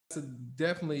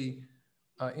definitely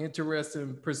an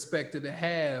interesting perspective to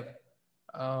have.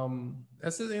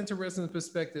 That's an interesting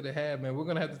perspective to have, man. We're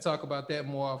gonna have to talk about that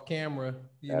more off camera,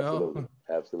 you Absolutely. know.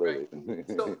 Right. Absolutely.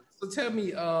 So tell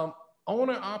me,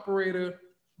 owner operator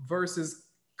versus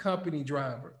company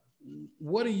driver.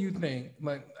 What do you think?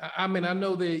 Like, I mean, I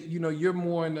know that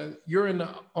you're in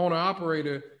the owner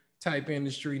operator type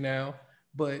industry now,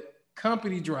 but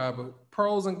company driver,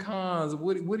 pros and cons.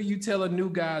 What do you tell a new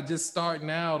guy just starting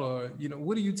out, or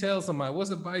what do you tell somebody? What's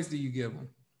advice do you give them?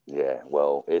 Yeah,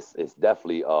 well, it's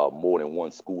definitely more than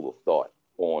one school of thought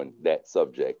on that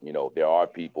subject. There are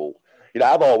people.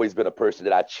 I've always been a person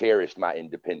that I cherished my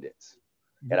independence,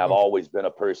 and I've Okay. always been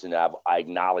a person that I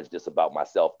acknowledge this about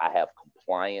myself. I have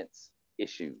compliance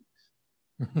issues.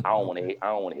 I don't want to. Okay. I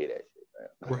don't want to hear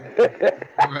Right. that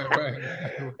Right.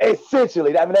 Right. shit.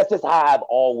 Essentially, I mean that's just how I've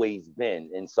always been,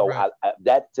 and so Right.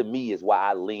 that to me is why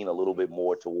I lean a little bit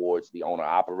more towards the owner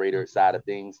operator side of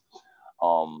things.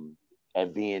 Um,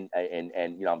 and being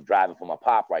and I'm driving for my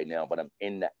pop right now, but I'm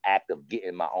in the act of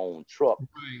getting my own truck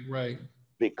Right. Right.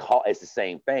 because it's the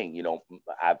same thing.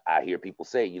 I hear people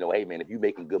say, hey man, if you're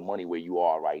making good money where you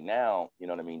are right now, you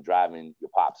know what I mean, driving your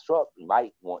pop's truck, you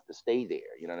might want to stay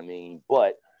there. You know what I mean?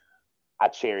 But I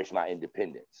cherish my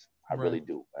independence. I Right. really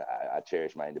do. I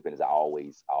cherish my independence. I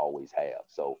always have.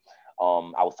 So,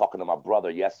 I was talking to my brother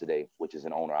yesterday, which is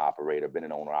an owner operator, been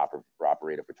an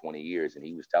operator for 20 years, and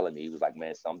he was telling me, he was like,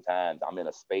 man, sometimes I'm in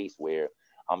a space where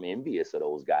I'm envious of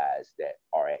those guys that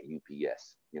are at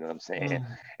UPS. You know what I'm saying?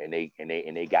 Mm.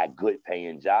 And they got good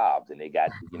paying jobs, and they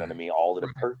got, you know what I mean, all of the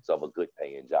Right. perks of a good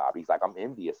paying job. He's like, I'm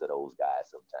envious of those guys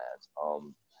sometimes.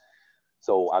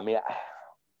 So I mean,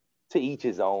 to each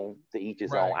his own. To each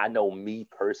his own. Right. I know me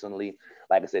personally,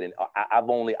 like I said, and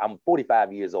I'm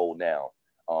 45 years old now.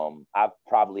 I've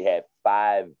probably had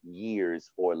 5 years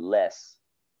or less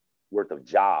worth of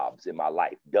jobs in my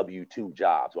life, W-2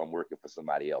 jobs where I'm working for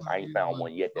somebody else. I ain't found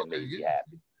one yet that Okay. made me Yeah.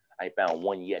 happy. I ain't found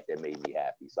one yet that made me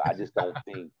happy. So I just don't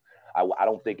think I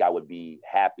don't think I would be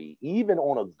happy even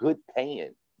on a good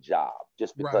paying job,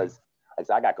 just Right. because like I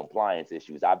said, I got compliance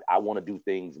issues. I want to do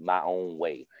things my own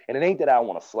way, and it ain't that I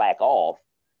want to slack off.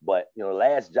 But the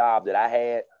last job that I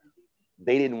had,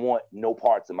 they didn't want no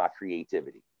parts of my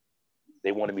creativity.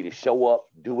 They wanted me to show up,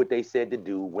 do what they said to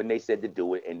do when they said to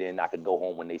do it, and then I could go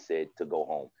home when they said to go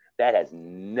home. That has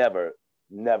never,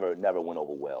 never, never went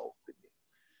over well with me.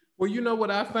 Well, you know what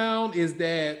I found is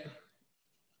that,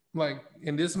 like,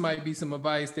 and this might be some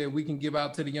advice that we can give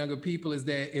out to the younger people, is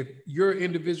that if you're an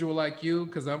individual like you,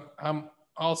 because I'm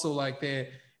also like that,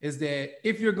 is that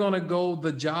if you're gonna go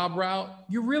the job route,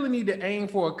 you really need to aim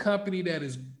for a company that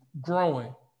is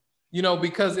growing.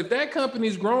 Because if that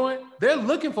company's growing, they're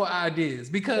looking for ideas.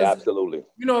 Because Absolutely.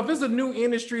 if it's a new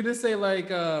industry, let's say like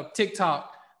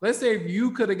TikTok, let's say if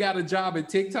you could have got a job at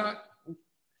TikTok,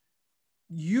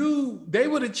 they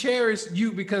would have cherished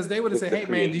you because they would have said, The "Hey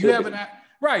man, do you have an creativity.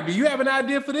 right? Do you have an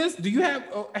idea for this? Do you have?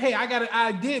 Hey, I got an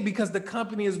idea because the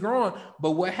company is growing."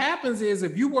 But what happens is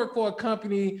if you work for a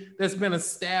company that's been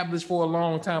established for a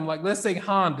long time, like let's say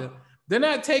Honda, they're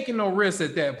not taking no risks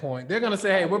at that point. They're gonna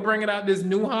say, "Hey, I we're agree. bringing out this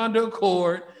new Honda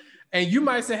Accord." And you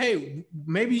might say, "Hey,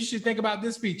 maybe you should think about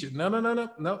this feature." No, no, no, no,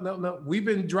 no, no, no. We've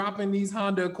been dropping these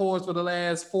Honda Accords for the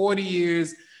last 40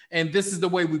 years, and this is the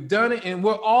way we've done it, and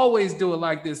we'll always do it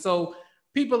like this. So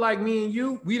people like me and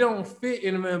you, we don't fit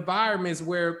in environments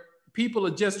where people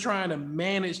are just trying to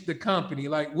manage the company.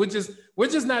 Like we're just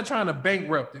not trying to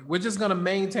bankrupt it. We're just gonna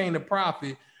maintain the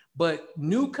profit. But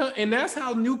and that's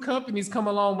how new companies come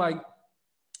along, like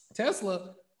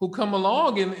Tesla, who come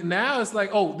along, and now it's like,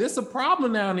 oh, this is a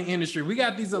problem now in the industry. We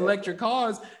got these Yeah. electric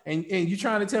cars, and you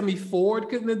trying to tell me Ford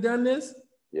couldn't have done this?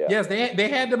 Yeah. Yes, they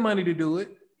had the money to do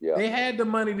it. Yeah. They had the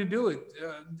money to do it.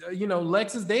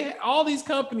 Lexus, all these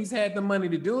companies had the money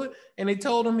to do it, and they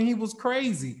told him he was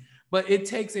crazy. But it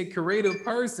takes a creative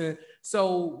person.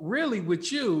 So really,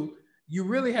 with you, you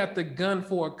really have to gun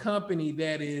for a company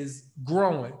that is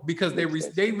growing because Makes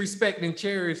sense. they respect and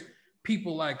cherish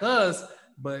people like us.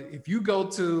 But if you go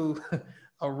to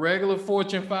a regular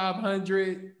Fortune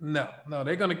 500, no, no,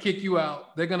 they're gonna kick you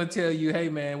out. They're gonna tell you, "Hey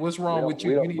man, what's We wrong don't with you?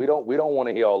 we You don't need we don't we don't want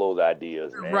to hear all those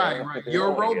ideas, right, man. right. We You're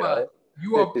don't a want to robot. hear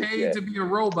You are that. paid Yeah. to be a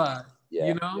robot. Yeah. Yeah.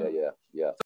 You know." Yeah.